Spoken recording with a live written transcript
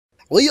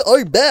We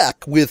are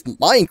back with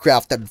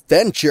Minecraft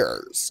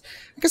Adventures.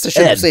 I guess I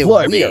should say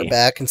we are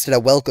back instead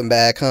of welcome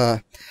back, huh?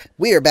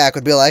 We are back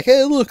would be like,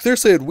 hey look, they're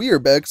saying we are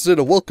back instead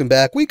of welcome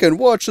back. We can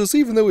watch this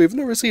even though we've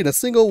never seen a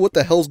single what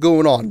the hell's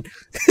going on.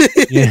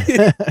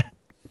 Yeah.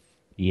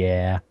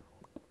 Yeah.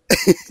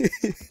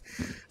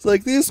 It's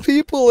like, these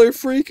people are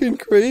freaking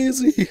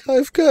crazy.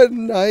 I've got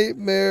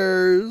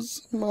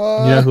nightmares. You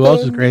know who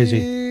else is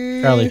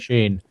crazy? Charlie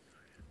Sheen.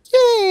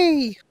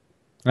 Yay!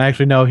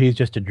 Actually, no, he's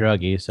just a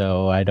druggie,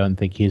 so I don't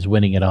think he's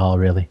winning at all,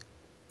 really.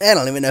 I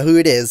don't even know who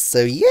it is, so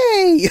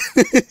yay!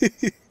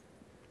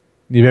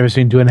 You've ever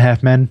seen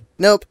 2.5 Men?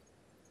 Nope.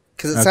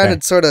 Because it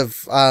sounded sort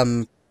of,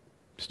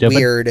 stupid?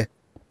 Weird.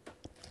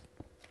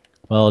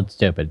 Well, it's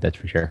stupid, that's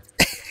for sure.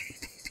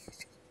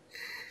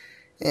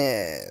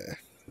 Yeah.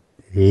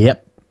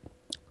 Yep.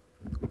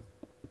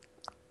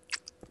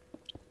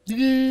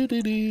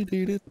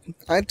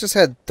 I just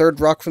had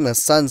Third Rock from the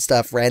Sun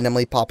stuff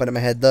randomly pop into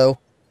my head, though.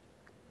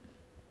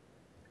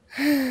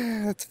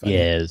 That's funny.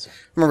 Yes. I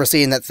remember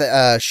seeing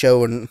that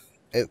show and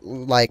it,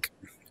 like,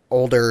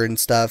 older and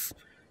stuff.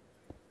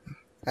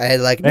 I had,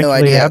 like, no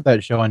idea. I have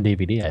that show on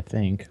DVD, I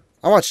think.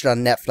 I watched it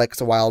on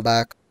Netflix a while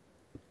back.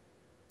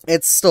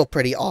 It's still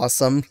pretty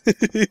awesome.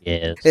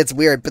 Yes. It's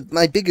weird, but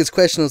my biggest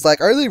question was,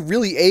 like, are they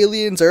really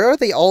aliens, or are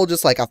they all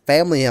just, like, a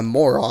family of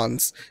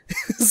morons?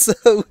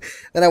 So,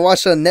 then I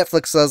watched it on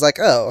Netflix, so I was like,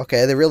 oh,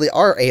 okay, they really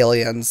are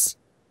aliens.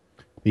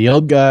 The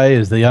old guy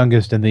is the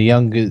youngest, and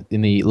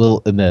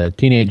the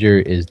teenager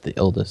is the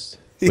oldest,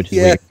 which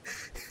is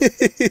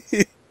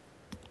weird.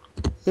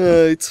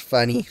 It's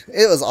funny.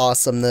 It was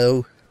awesome,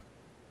 though.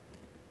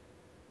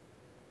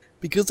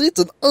 Because it's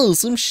an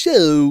awesome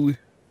show.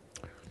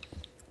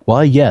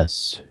 Why,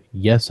 yes.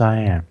 Yes, I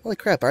am. Holy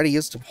crap, I already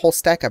used a whole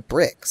stack of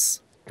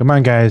bricks. Come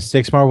on, guys.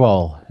 6 more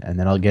wool, and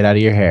then I'll get out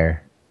of your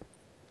hair.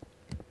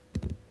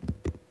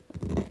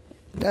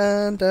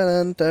 Dun,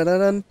 dun, dun,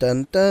 dun,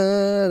 dun, dun,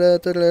 dun.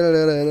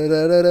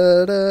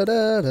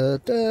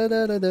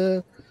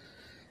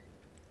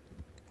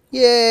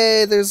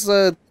 Yay, there's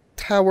a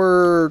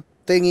tower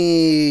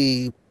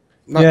thingy.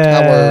 Not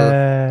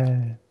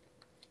tower.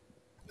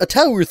 A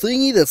tower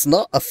thingy that's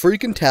not a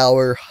freaking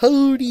tower.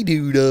 Howdy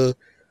doodah.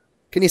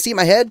 Can you see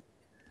my head?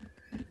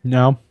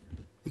 No.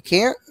 You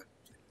can't?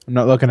 I'm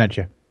not looking at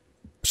you.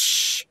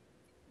 Psh.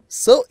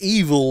 So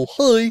evil.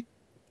 Hi.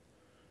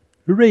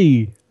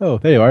 Hooray. Oh,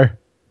 there you are.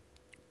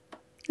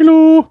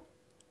 Hello.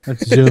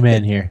 Let's zoom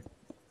in here.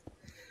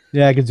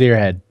 Yeah, I can see your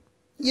head.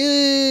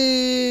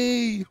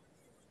 Yay.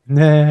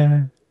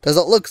 Nah. Does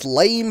it look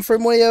lame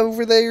from way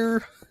over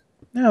there?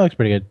 No, it looks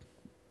pretty good.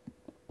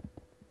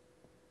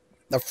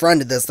 The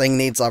front of this thing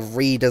needs a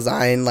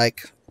redesign,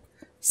 like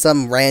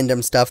some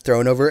random stuff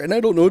thrown over it, and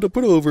I don't know what to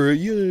put over it.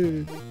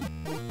 Yeah.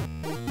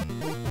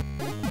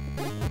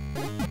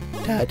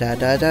 Da da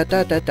da da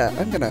da da da.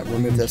 I'm gonna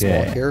remove this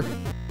wall here.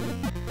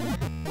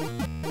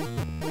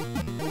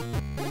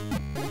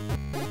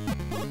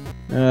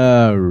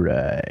 All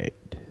right.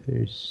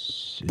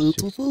 There's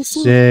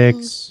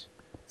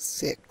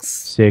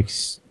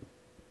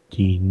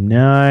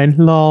 69.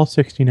 Lol,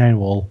 69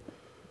 wool.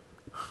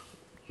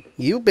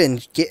 You've been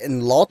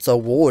getting lots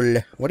of wool.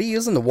 What are you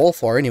using the wool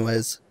for,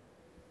 anyways?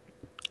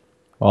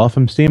 All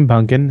from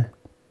steampunking.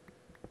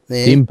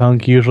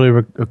 Steampunk usually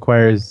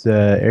requires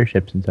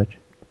airships and such.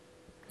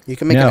 You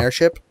can make an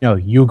airship? No,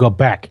 you go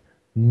back.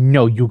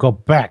 No, you go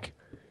back.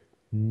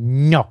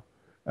 No.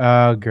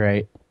 Oh,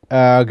 great.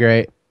 Oh,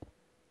 great.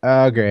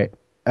 Oh, great.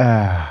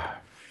 Ah,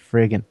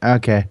 friggin'.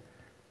 Okay.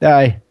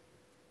 Die.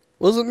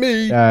 Wasn't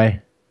me.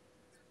 Die.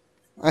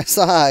 I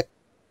saw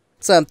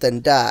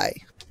something die.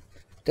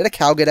 Did a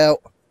cow get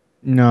out?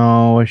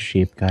 No, a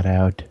sheep got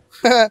out.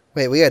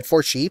 Wait, we had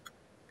 4 sheep?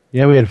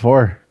 Yeah, we had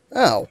 4.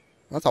 Oh,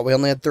 I thought we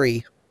only had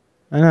 3.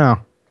 I know.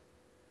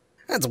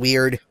 That's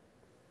weird.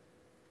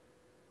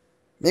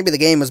 Maybe the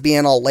game was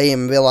being all lame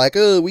and be like,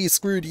 oh, we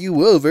screwed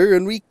you over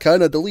and we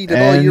kind of deleted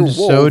all your wolves.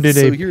 So did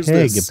a here's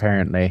pig, this.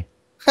 apparently.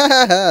 Ha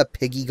ha ha,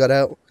 piggy got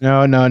out.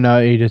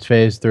 No, he just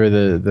phased through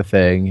the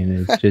thing,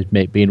 and it's just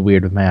being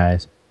weird with my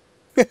eyes.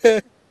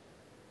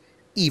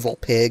 Evil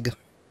pig.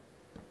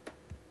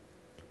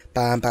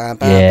 Bam, bam,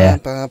 bam, bam,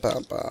 bam,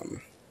 bam,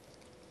 bam.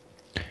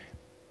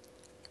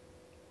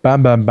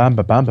 Bam, bam, bam,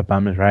 bam, bam,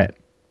 bam is right.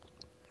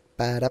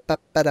 I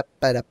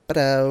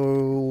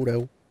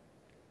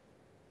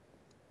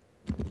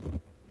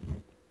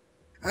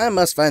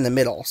must find the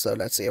middle, so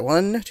let's see.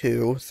 1,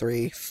 2,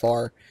 3,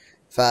 4,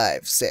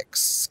 5,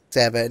 6,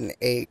 7,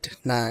 8,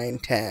 9,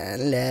 10,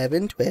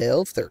 11,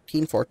 12,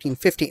 13, 14,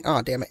 15.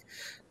 Oh, damn it.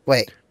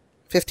 Wait.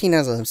 15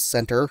 has a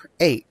center.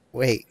 8.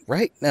 Wait,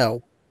 right?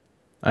 No.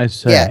 I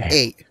say. Yeah,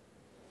 8.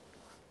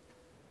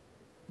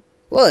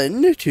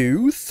 1,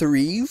 2,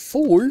 3,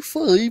 4,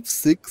 5,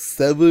 6,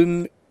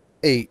 7,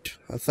 8,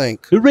 I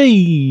think.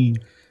 Hooray!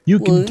 You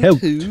can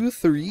count. 1, 2,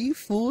 3,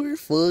 4,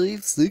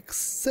 5, 6,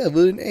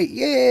 7, 8.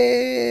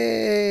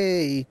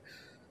 Yay!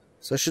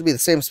 So it should be the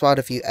same spot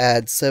if you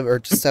add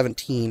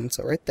 17.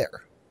 So right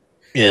there.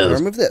 Yeah.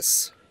 Remove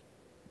this.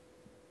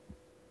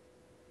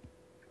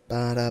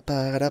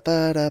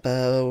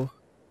 Ba-da-ba-da-ba-da-bo.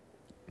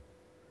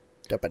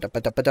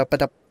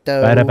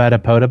 What about a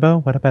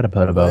podobo? What about a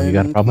podobo? You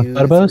got a problem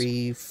with podobos?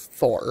 3,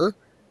 4.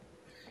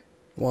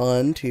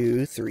 1,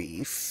 2,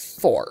 3,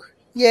 4.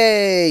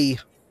 Yay!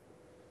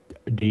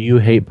 Do you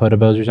hate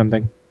podobos or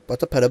something?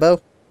 What's a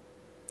podobo?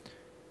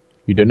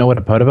 You don't know what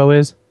a podobo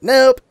is?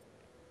 Nope.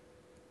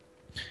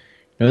 You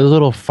know those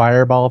little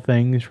fireball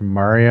things from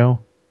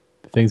Mario?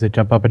 The things that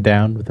jump up and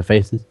down with the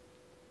faces?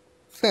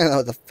 I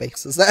know the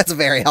faces. That's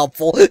very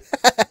helpful.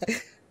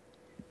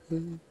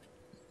 1,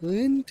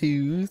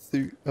 2,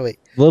 3. Oh, wait.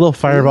 Little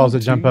fireballs 1,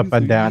 that jump 2, up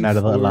and down 3, out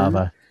of the 4.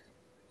 lava.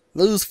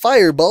 Those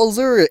fireballs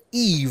are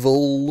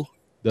evil.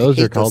 Those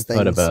I are hate called those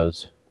things.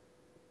 podobos.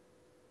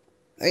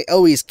 They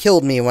always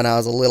killed me when I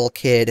was a little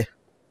kid.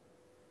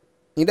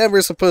 You're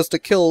never supposed to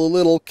kill a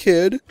little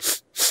kid.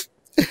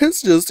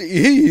 It's just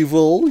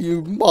evil,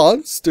 you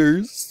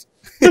monsters.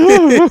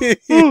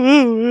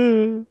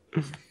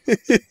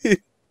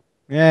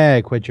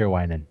 Yeah, quit your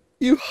whining.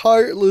 You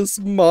heartless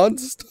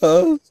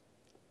monster.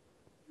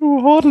 You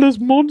heartless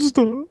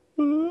monster.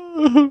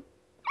 Do.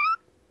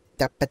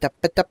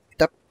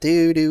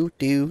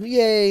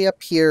 Yay,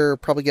 up here.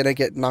 Probably gonna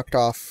get knocked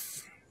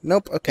off.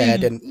 Nope, okay, I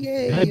didn't.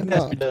 Yay, I'm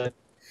not.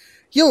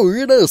 You're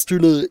an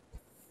astronaut.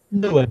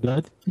 No, I'm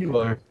not. You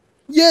are.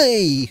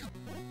 Yay!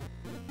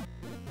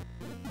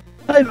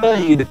 I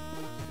lied.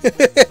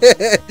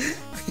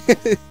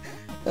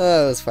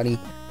 Oh, it was funny.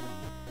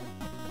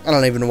 I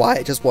don't even know why,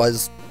 it just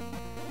was.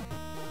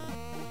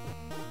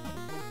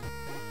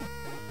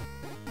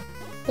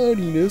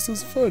 Funniness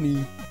is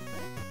funny.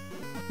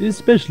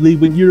 Especially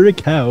when you're a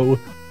cow.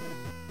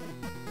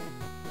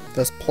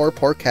 Those poor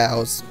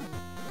cows.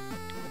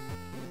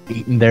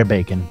 Eating their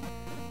bacon.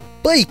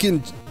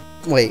 Bacon!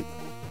 Wait,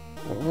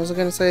 what was I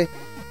gonna say?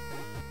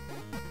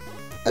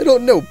 I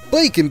don't know,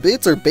 bacon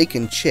bits or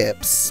bacon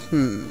chips?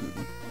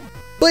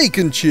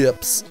 Bacon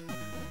chips!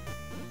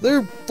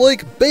 They're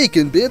like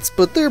bacon bits,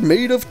 but they're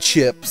made of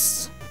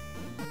chips.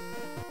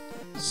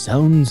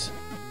 Sounds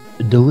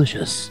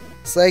delicious.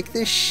 It's like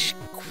the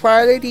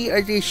quality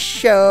of this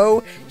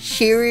show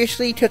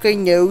seriously took a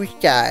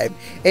nosedive.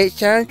 It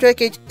sounds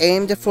like it's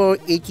aimed for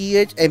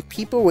idiots and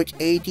people with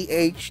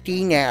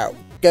ADHD now,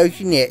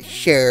 doesn't it,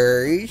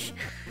 sirs?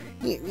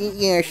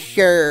 Yeah,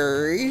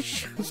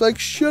 sirs. It's like,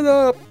 shut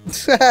up.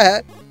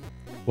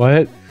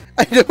 What?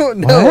 I don't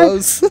know.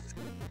 What?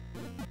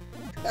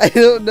 I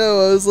don't know.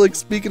 I was like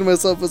speaking to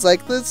myself. I was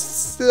like, this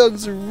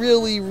sounds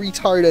really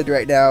retarded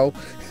right now.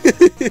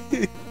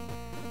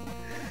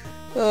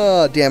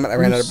 Oh, damn it. I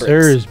ran out of bricks.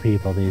 Sirs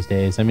people these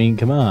days. I mean,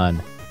 come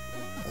on.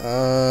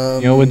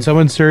 You know, when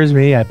someone sirs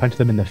me, I punch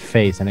them in the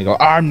face and I go,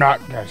 I'm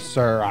not,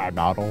 sir, I'm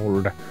not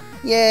old.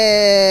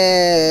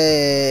 Yay.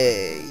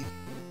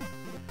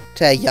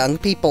 To young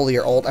people,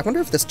 you're old. I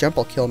wonder if this jump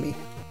will kill me.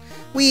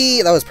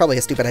 Whee! That was probably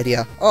a stupid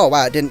idea. Oh,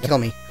 wow, it didn't kill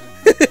me.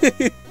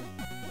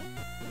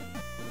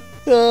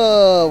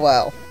 Oh,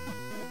 wow.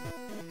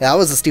 That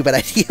was a stupid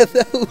idea,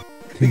 though.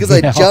 Because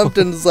I jumped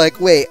and was like,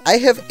 wait, I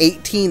have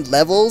 18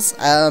 levels?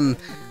 And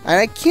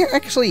I can't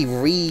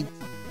actually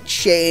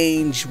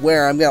change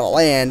where I'm gonna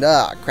land.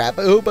 Ah, crap.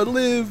 I hope I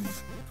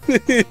live.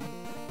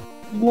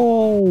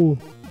 Whoa.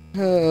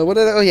 What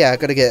did I... Oh, yeah, I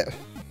gotta get...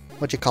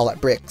 What you call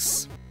it?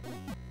 Bricks.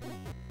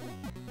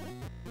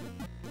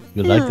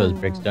 You like those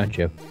bricks, don't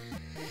you?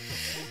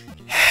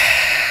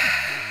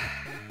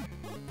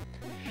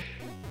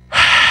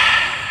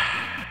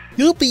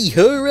 Yippee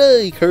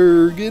hooray,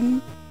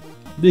 Kurgan!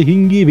 The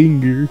hingy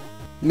finger.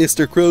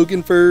 Mr.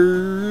 Krogan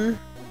Fur.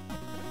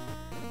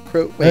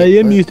 I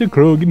am Mr.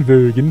 Krogan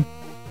Vergan.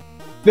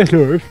 That's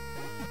Lorf.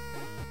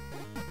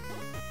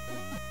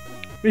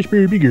 Miss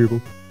Burby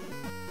Gurgle.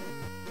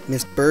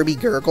 Miss Burby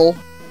Gurgle.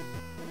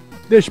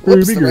 This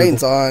Whoops, Burby the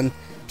rain's on.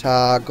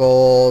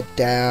 Toggle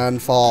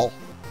downfall.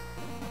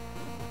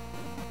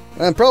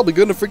 I'm probably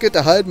gonna forget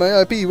to hide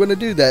my IP when I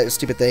do that,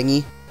 stupid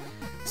thingy.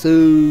 So...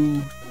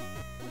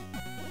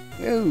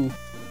 No.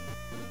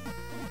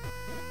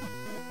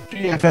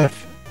 F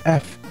F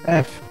F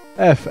F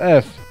F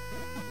F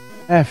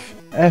F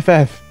F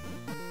F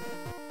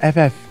F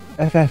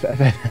F F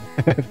F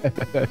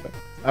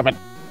F.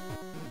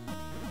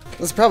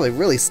 This is probably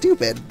really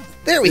stupid.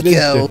 There we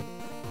go.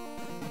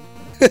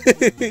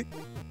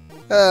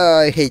 Oh,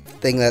 I hate the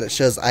thing that it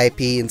shows IP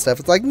and stuff.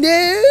 It's like, no!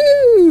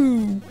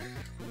 I'm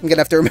gonna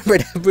have to remember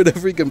to put a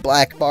freaking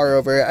black bar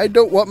over it. I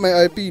don't want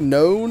my IP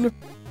known.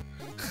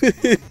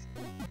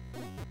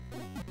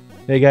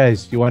 Hey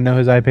guys, you want to know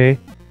his IP?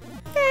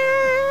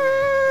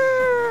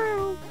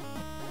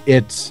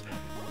 It's...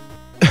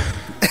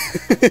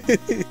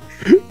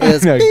 I'm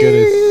not gonna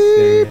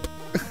say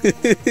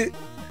it.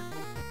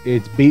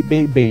 It's beep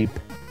beep beep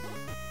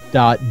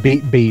dot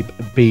beep beep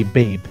beep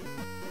beep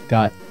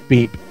dot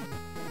beep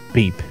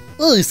beep.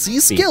 I see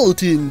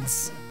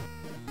skeletons.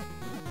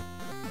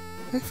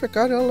 I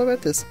forgot all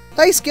about this.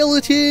 Hi,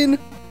 skeleton.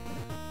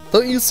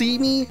 Don't you see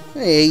me?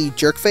 Hey,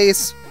 jerk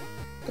face.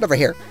 Get over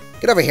here.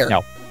 Get over here.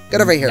 No.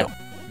 Get over here.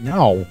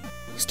 No.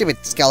 Stupid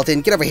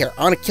skeleton. Get over here.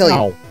 I want to kill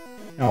you.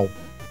 No.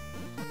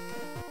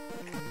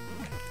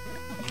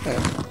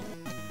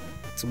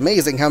 It's It's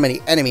amazing how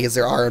many enemies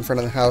there are in front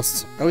of the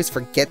house. I always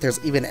forget there's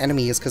even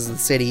enemies because of the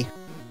city.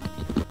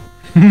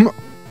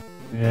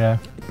 Yeah.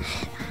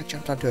 I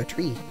jumped onto a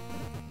tree.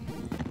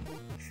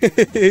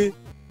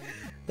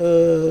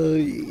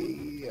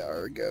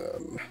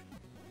 Argon.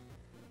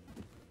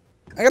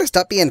 I gotta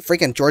stop being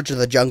freaking George of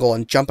the Jungle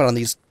and jumping on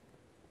these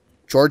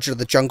George of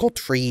the Jungle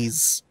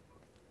trees.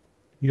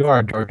 You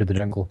are George of the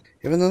Jungle.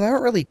 Even though they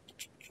aren't really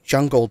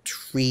jungle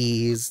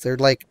trees, they're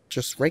like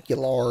just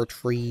regular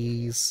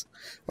trees.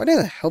 Why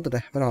the hell did I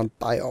have it on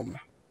biome?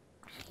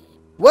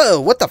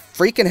 Whoa, what the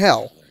freaking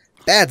hell?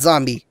 Bad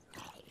zombie.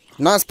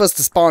 I'm not supposed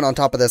to spawn on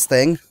top of this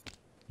thing.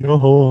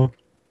 Yo-ho.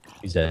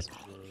 He says.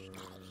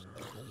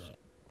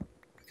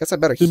 Guess I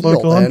better In my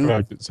heal then.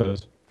 contract, it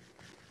says.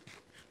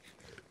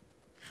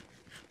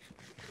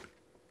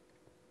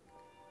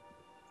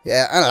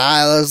 Yeah, I don't know,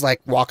 I was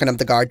like walking up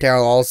the guard tower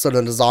and all of a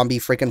sudden a zombie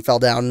freaking fell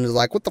down and was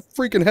like, what the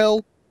freaking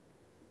hell?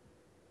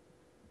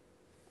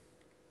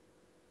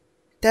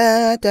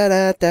 I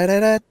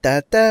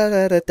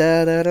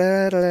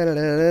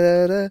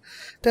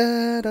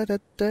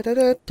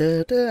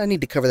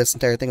need to cover this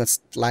entire thing with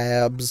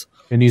slabs.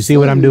 Can you see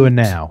what I'm doing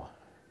now?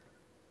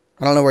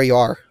 I don't know where you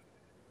are.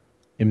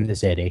 In the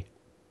city.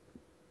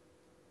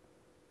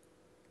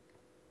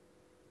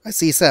 I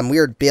see some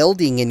weird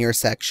building in your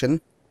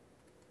section.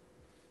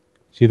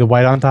 See the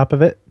white on top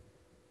of it?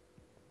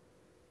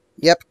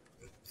 Yep.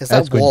 Is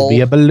That's that going wool? to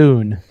be a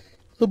balloon.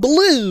 A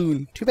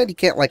balloon! Too bad you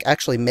can't, like,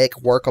 actually make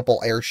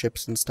workable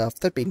airships and stuff.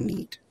 That'd be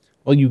neat.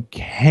 Well, you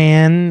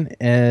can.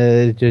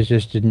 There's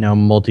just no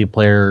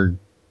multiplayer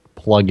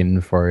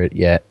plugin for it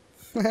yet.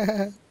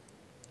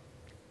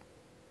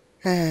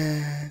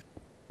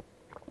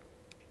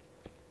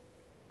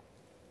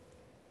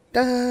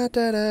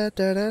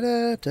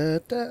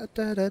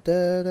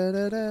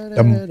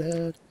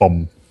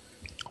 Bum.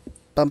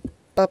 Bum,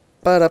 ba,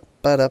 ba, da,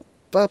 ba, da,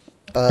 ba,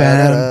 ba,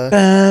 Bam, da,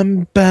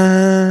 bam,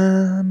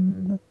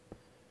 bam.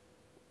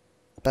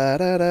 ba,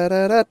 da, da,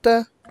 da, da,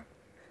 da.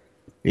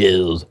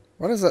 Yes.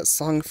 What is that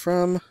song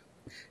from?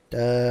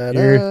 Da,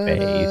 Your da,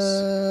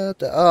 face.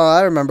 da. Oh,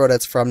 I remember what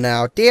it's from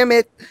now. Damn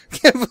it!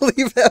 Can't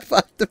believe that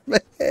popped in my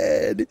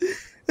head.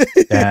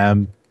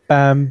 Bam,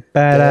 bam,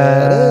 ba, Da,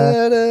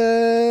 da. da, da,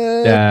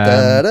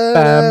 Bam, da,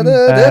 bam,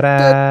 da, ba, da.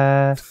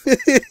 da.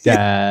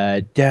 Da,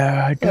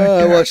 da, Oh,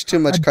 I da. watch too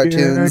much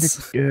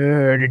cartoons.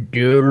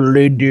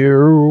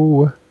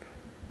 Do.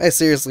 I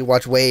seriously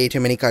watch way too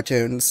many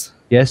cartoons.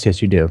 Yes,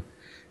 yes, you do.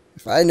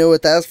 If I know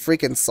what that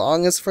freaking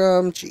song is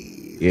from,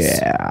 jeez.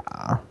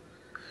 Yeah.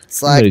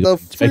 It's like, I'm gonna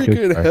the go check your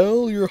freaking car.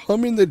 hell, you're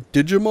humming the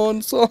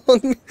Digimon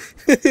song?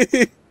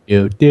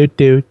 Do do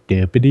do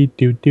do do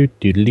do do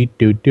do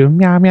do do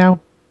meow meow.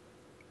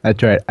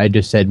 That's right. I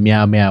just said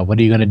meow meow. What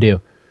are you gonna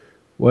do?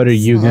 What are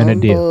you gonna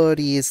do?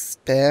 Somebody's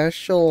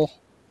special.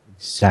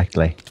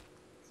 Exactly.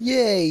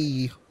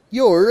 Yay!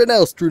 You're an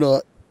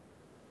astronaut.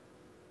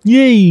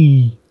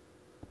 Yay!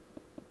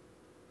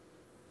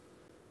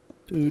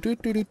 Do, do,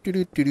 do, do,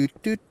 do, do, do,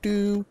 do,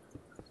 do.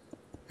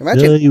 I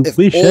Imagine if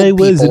wish old I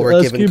was people an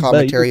were given Oscar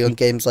commentary Mayer. on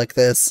games like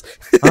this.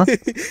 Huh?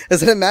 I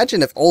said,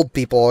 imagine if old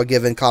people were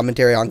given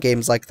commentary on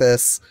games like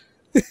this.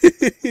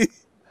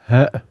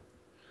 Huh?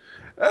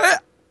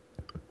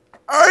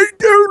 I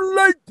don't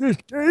like this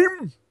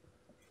game.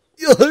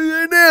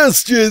 You're an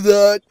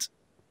astronaut.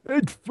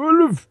 It's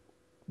full of.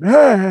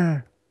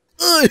 I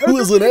I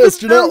was don't an even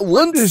astronaut know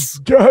what this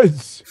once.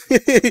 does.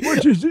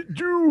 What does it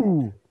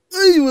do?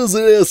 I was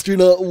an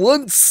astronaut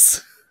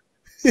once.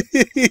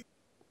 It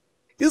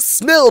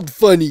smelled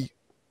funny.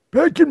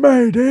 Back in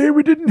my day,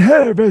 we didn't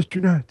have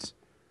astronauts.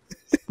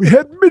 We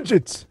had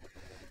midgets.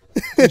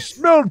 They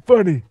smelled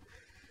funny.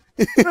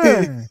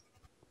 Ah.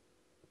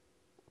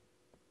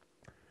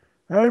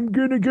 I'm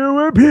gonna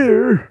go up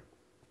here.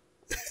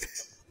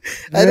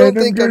 I don't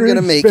think I'm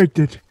gonna make. inspect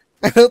it.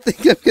 I don't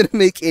think I'm gonna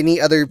make any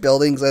other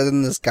buildings other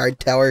than this guard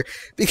tower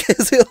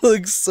because it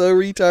looks so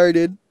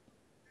retarded.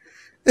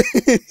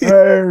 It's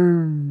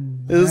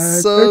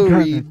so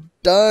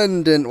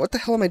redundant. What the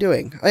hell am I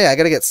doing? Oh yeah, I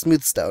gotta get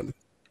smooth stone.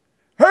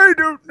 I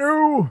don't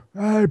know.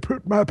 I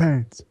put my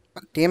pants.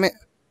 Damn it.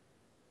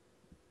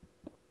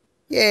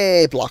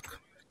 Yay, block.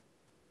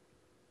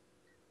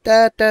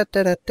 Da da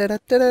da da da da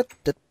da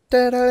da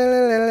da da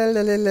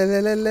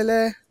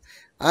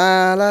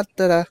la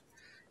da da.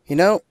 You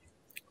know?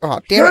 Oh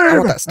damn it, I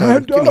want that stone.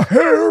 And Give me a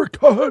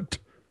haircut.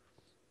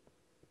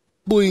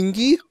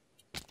 boingy.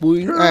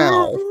 Boing.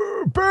 Ow.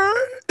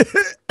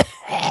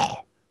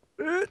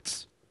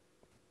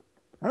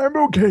 I'm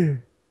okay.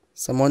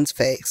 Someone's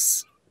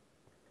face.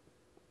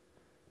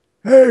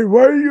 Hey,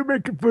 why are you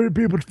making fun of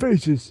people's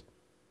faces?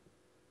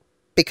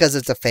 Because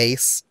it's a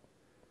face.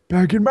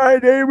 Back in my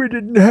day, we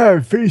didn't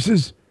have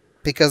faces.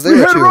 Because they We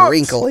were had too rocks.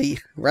 wrinkly,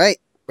 right?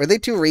 Were they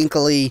too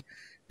wrinkly?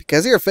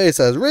 Because your face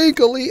is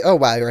wrinkly. Oh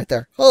wow, you're right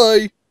there.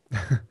 Hi.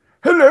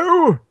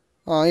 Hello.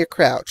 Oh, you're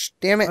crouched.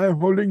 Damn it. I'm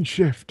holding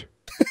shift.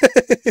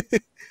 I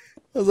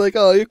was like,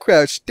 oh, you're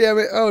crouched. Damn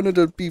it. I wanted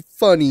to be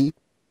funny.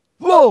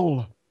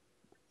 LOL.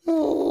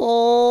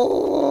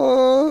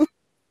 Oh.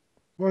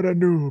 What a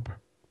noob.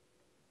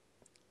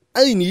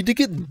 I need to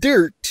get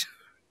dirt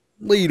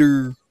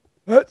later.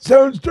 That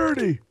sounds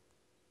dirty.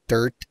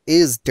 Dirt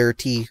is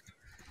dirty.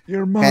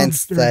 Your mom's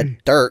Hence dirty. the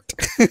dirt.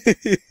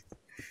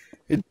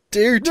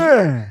 Dirty.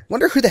 Yeah.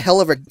 Wonder who the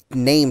hell ever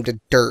named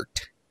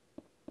Dirt.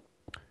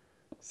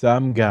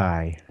 Some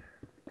guy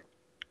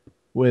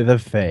with a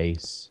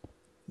face.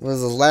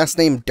 Was his last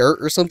name Dirt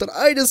or something?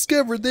 I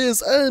discovered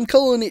this. I'm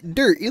calling it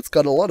Dirt. It's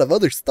got a lot of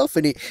other stuff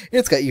in it.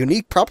 It's got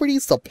unique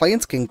properties so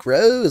plants can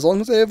grow as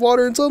long as they have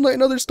water and sunlight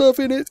and other stuff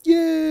in it.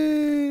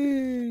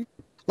 Yay!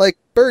 Like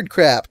bird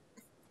crap.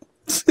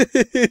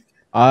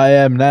 I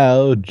am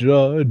now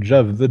judge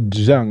of the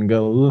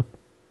jungle.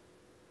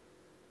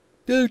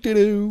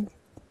 Do-do-do.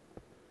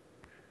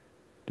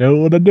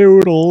 Doodle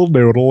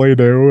doodly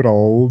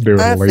doodle doodly.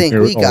 I think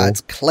we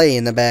got clay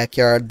in the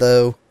backyard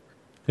though.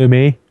 Who,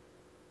 me?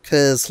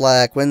 Cause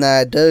like when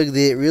I dug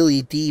that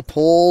really deep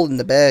hole in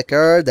the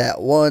backyard that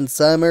one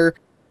summer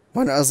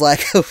when it was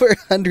like over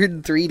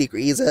 103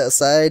 degrees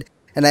outside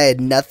and I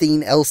had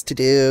nothing else to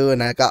do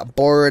and I got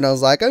bored and I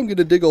was like, I'm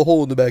gonna dig a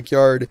hole in the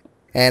backyard.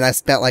 And I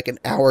spent like an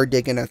hour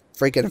digging a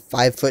freaking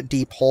 5-foot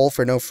deep hole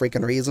for no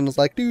freaking reason. I was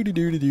like,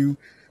 doo-doo-doo-doo-doo.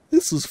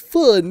 This is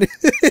fun.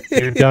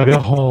 You dug a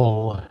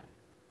hole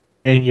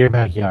in your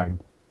backyard.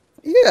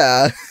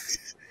 Yeah.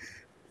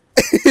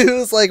 It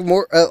was like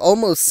more,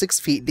 almost 6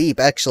 feet deep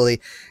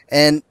actually.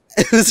 And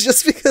it was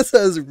just because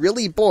I was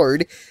really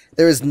bored.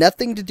 There was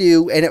nothing to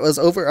do and it was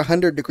over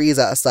 100 degrees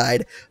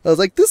outside. I was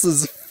like, this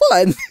is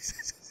fun.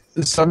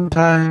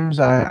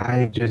 Sometimes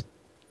I just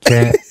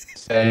can't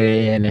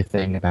say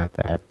anything about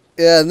that.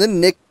 Yeah, and then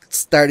Nick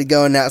started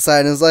going outside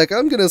and was like,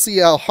 I'm gonna see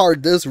how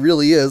hard this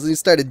really is. And he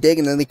started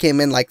digging and then he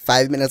came in like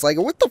 5 minutes like,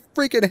 what the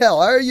freaking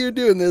hell? How are you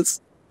doing this?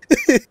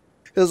 He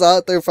was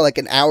out there for like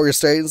an hour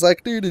straight. It's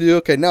like, dude,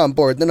 okay, now I'm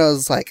bored. Then I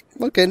was like,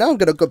 okay, now I'm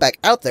gonna go back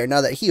out there.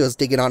 Now that he was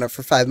digging on it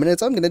for 5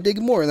 minutes, I'm gonna dig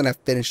more. And then I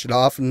finished it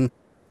off and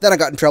then I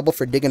got in trouble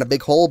for digging a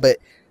big hole, but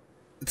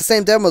at the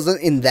same time I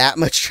wasn't in that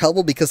much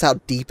trouble because how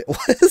deep it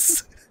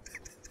was.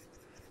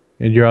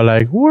 And you're all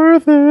like,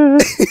 worth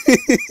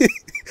it.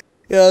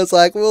 Yeah, I was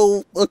like,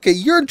 well, okay,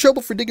 you're in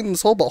trouble for digging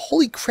this hole, but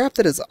holy crap,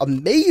 that is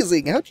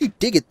amazing. How'd you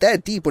dig it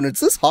that deep when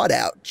it's this hot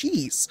out?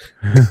 Jeez.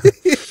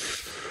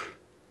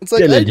 It's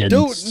like, Diligence. I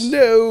don't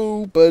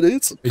know, but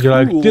it's cool, You're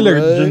like,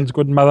 diligence, right?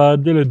 good mother,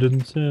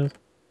 diligence, yes.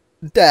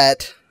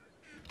 Dat.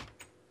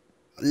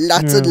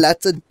 Lots and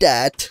lots of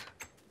dat.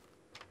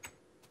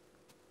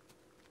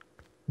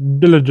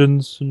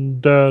 Diligence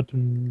and dirt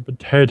and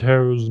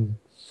potatoes and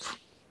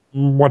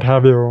what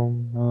have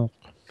you.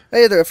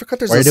 Hey there, I forgot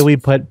there's Where do we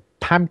put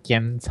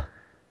pumpkins?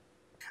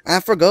 I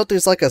forgot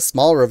there's like a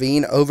small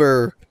ravine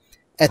over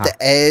at the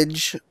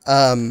edge,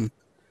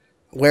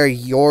 where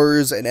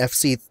yours and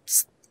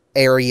FC's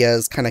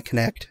areas kind of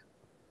connect.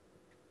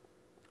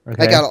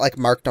 Okay. I got it like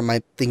marked on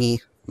my thingy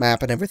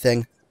map and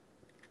everything.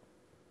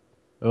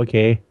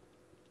 Okay.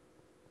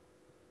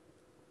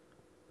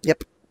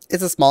 Yep,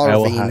 it's a small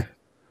ravine.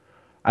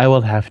 I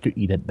will have to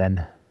eat it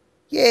then.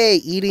 Yay,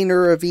 eating a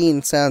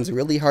ravine sounds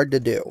really hard to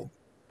do.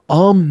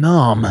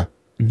 Nom.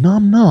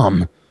 Nom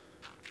nom.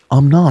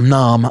 Nom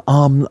nom.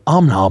 Nom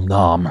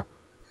nom.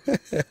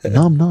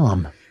 Nom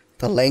nom.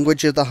 The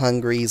language of the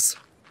hungries.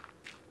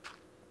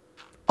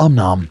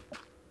 Nom.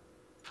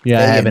 Yeah,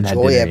 I They haven't had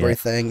enjoy dinner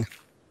everything. Yet.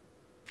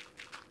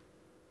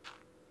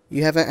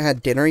 You haven't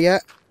had dinner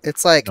yet?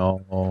 It's like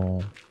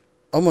no.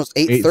 Almost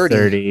 8:30.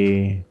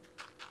 8:30.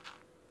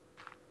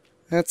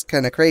 That's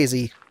kind of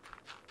crazy.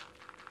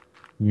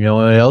 You know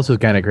what else is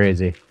kind of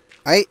crazy?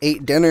 I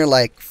ate dinner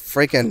like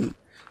freaking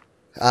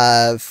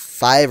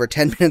 5 or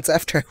 10 minutes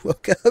after I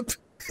woke up.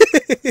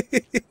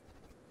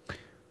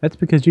 That's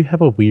because you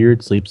have a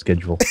weird sleep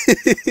schedule.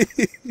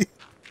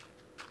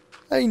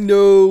 I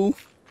know.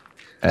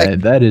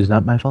 That is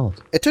not my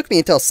fault. It took me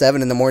until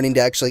 7 in the morning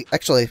to actually, I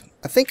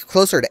think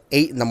closer to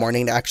 8 in the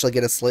morning to actually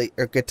get to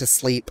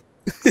sleep.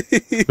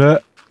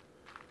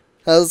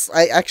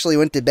 I actually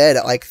went to bed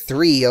at like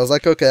 3. I was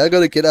like, okay, I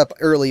gotta get up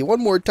early one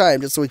more time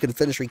just so we can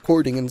finish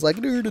recording. And it's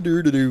like,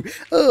 do.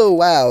 Oh,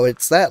 wow,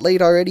 it's that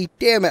late already?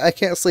 Damn it, I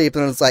can't sleep.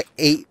 And then it's like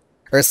 8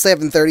 or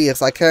 7:30.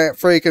 It's like, I can't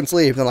freaking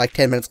sleep. And then like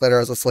 10 minutes later, I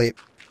was asleep.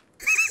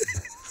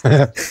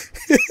 Yeah.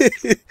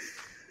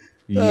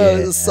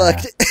 It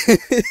sucked.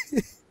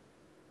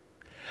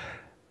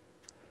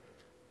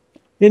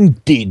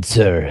 Indeed,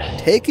 sir.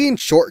 Taking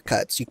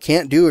shortcuts. You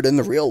can't do it in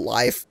the real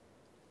life.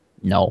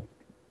 No.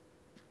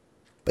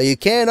 But you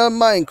can on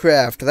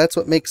Minecraft. That's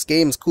what makes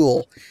games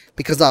cool.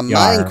 Because on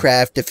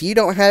Minecraft, if you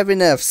don't have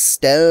enough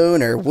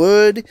stone or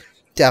wood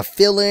to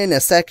fill in a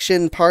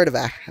section part of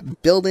a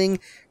building,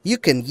 you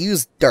can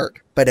use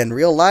dirt. But in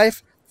real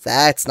life,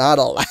 that's not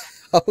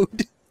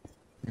allowed.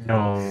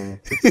 No.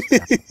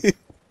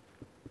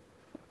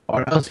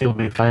 Or else you'll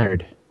be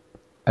fired.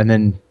 And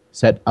then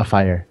set a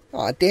fire.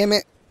 Aw, damn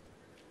it.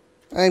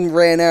 I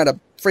ran out of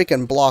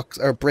freaking blocks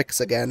or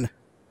bricks again.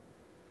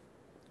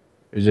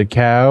 There's a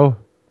cow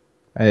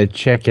and a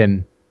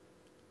chicken.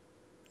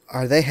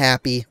 Are they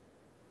happy?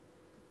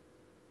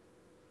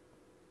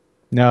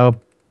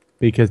 No,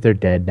 because they're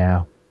dead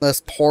now.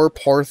 Those poor,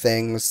 poor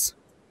things.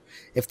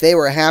 If they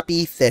were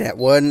happy, then it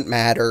wouldn't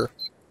matter.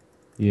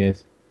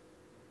 Yes.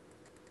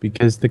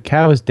 Because the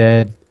cow is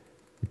dead.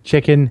 The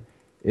chicken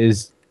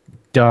is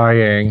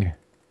dying.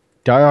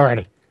 Die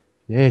already.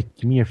 Yeah,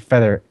 give me your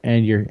feather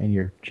and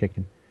your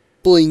chicken.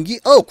 Blingy.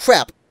 Oh,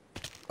 crap.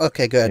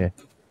 Okay, good. Yeah.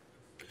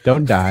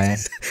 Don't die.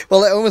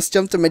 Well, I almost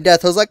jumped to my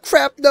death. I was like,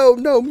 crap, no,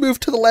 move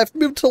to the left,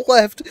 move to the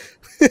left.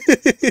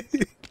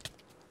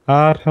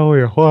 I tell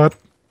you what.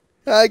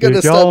 I gotta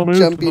if y'all stop move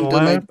jumping to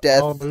my left,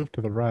 death. I'll move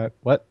to the right.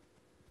 What?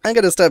 I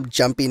gotta stop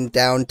jumping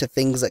down to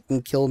things that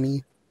can kill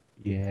me.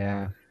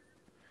 Yeah.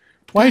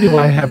 Why do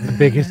I have the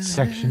biggest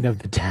section of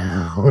the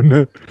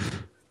town?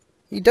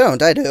 You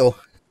don't, I do.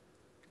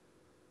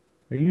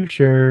 Are you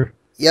sure?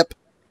 Yep.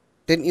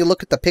 Didn't you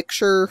look at the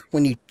picture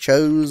when you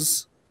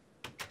chose?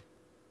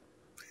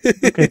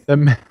 Look at the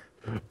map.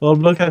 Well,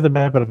 look at the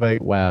map and I'm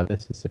like, wow,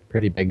 this is a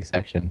pretty big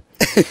section.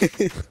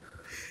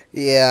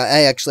 Yeah,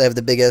 I actually have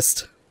the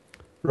biggest.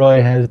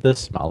 Roy has the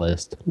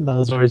smallest.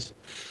 Lazarus.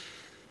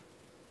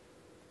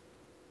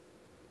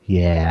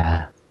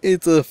 Yeah.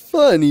 It's a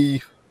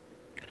funny.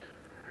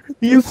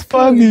 He's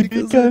funny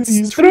because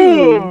he's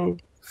true.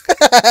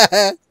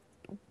 I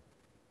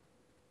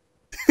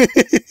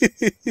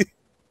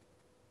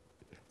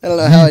don't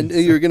know how I knew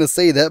you were gonna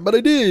say that, but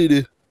I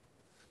did.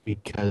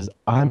 Because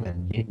I'm a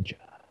ninja.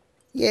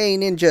 Yay,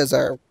 ninjas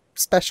are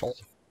special.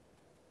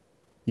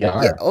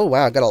 Yeah. Yeah. Oh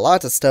wow, I got a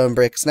lot of stone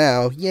bricks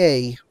now.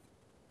 Yay.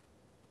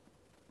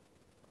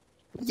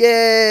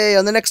 Yay!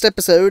 On the next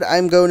episode,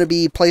 I'm going to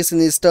be placing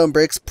these stone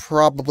bricks,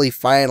 probably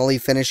finally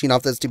finishing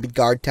off that stupid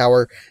guard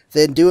tower,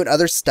 then doing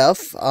other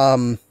stuff.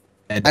 I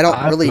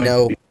don't really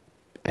know.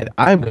 And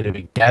I'm going to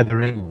be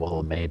gathering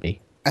wool,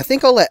 maybe. I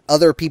think I'll let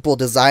other people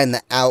design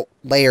the out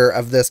layer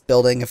of this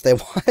building if they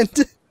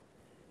want.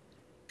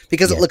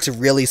 Because it looks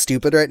really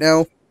stupid right now.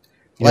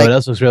 You know what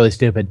else looks really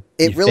stupid?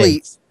 It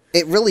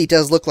really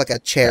does look like a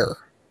chair.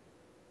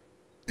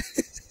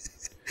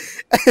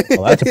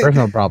 Well, that's a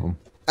personal problem.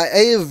 I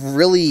have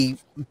really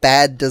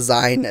bad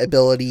design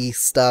ability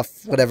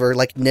stuff, whatever,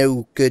 like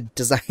no good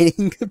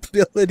designing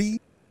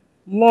ability.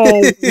 No.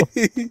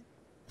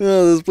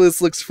 Oh, this place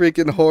looks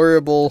freaking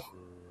horrible.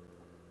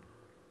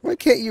 Why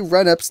can't you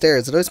run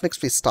upstairs? It always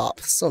makes me stop.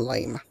 It's so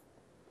lame.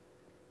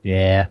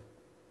 Yeah.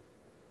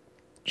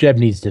 Jeb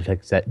needs to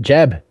fix that.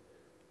 Jeb,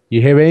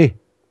 you hear me?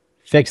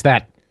 Fix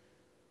that.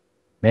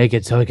 Make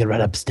it so we can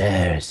run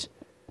upstairs.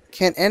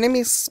 Can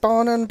enemies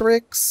spawn on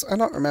bricks? I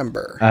don't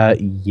remember.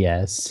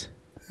 Yes.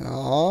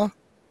 Aww.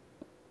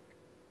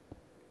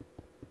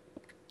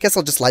 Guess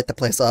I'll just light the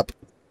place up.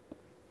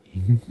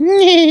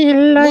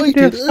 Light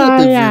it up,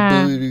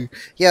 everybody.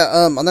 Yeah,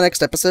 on the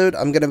next episode,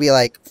 I'm gonna be,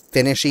 like,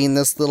 finishing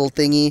this little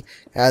thingy,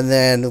 and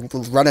then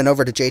running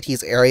over to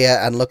JT's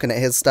area and looking at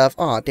his stuff.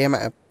 Aw, damn it,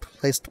 I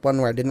placed one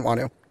where I didn't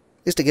want to. At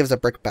least it gives a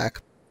brick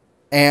back.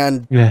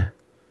 And,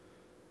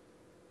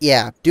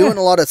 yeah, doing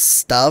a lot of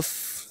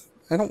stuff.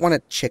 I don't want a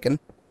chicken.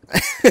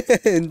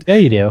 And yeah,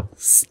 you do.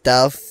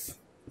 Stuff.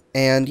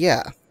 And,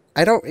 yeah,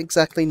 I don't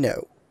exactly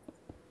know.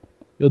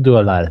 You'll do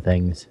a lot of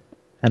things.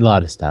 And a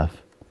lot of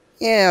stuff.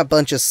 Yeah, a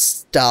bunch of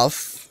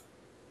stuff.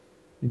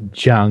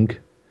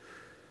 Junk.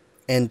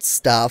 And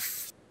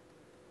stuff.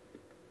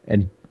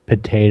 And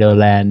Potato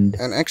Land.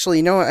 And actually,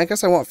 you know what? I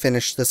guess I won't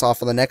finish this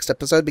off on the next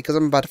episode because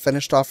I'm about to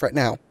finish it off right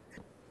now.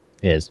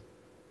 Is.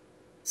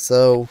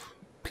 So,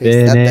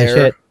 place that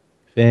there.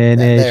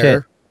 Finish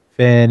it.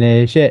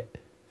 Finish it.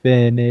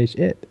 Finish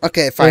it.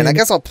 Okay, fine. I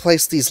guess I'll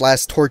place these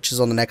last torches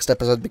on the next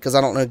episode because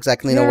I don't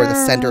exactly know where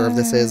the center of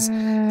this is.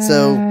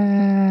 So,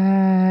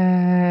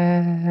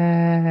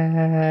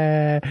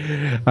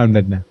 I'm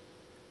dead now.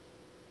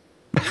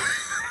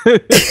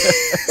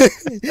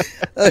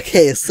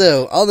 okay,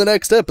 so on the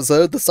next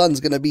episode, the sun's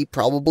going to be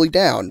probably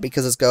down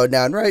because it's going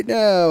down right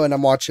now, and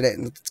I'm watching it,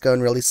 and it's going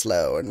really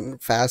slow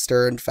and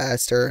faster and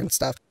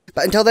stuff.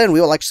 But until then,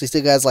 we will actually see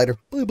you guys later.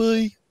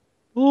 Bye-bye.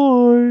 Bye.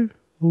 I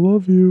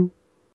love you.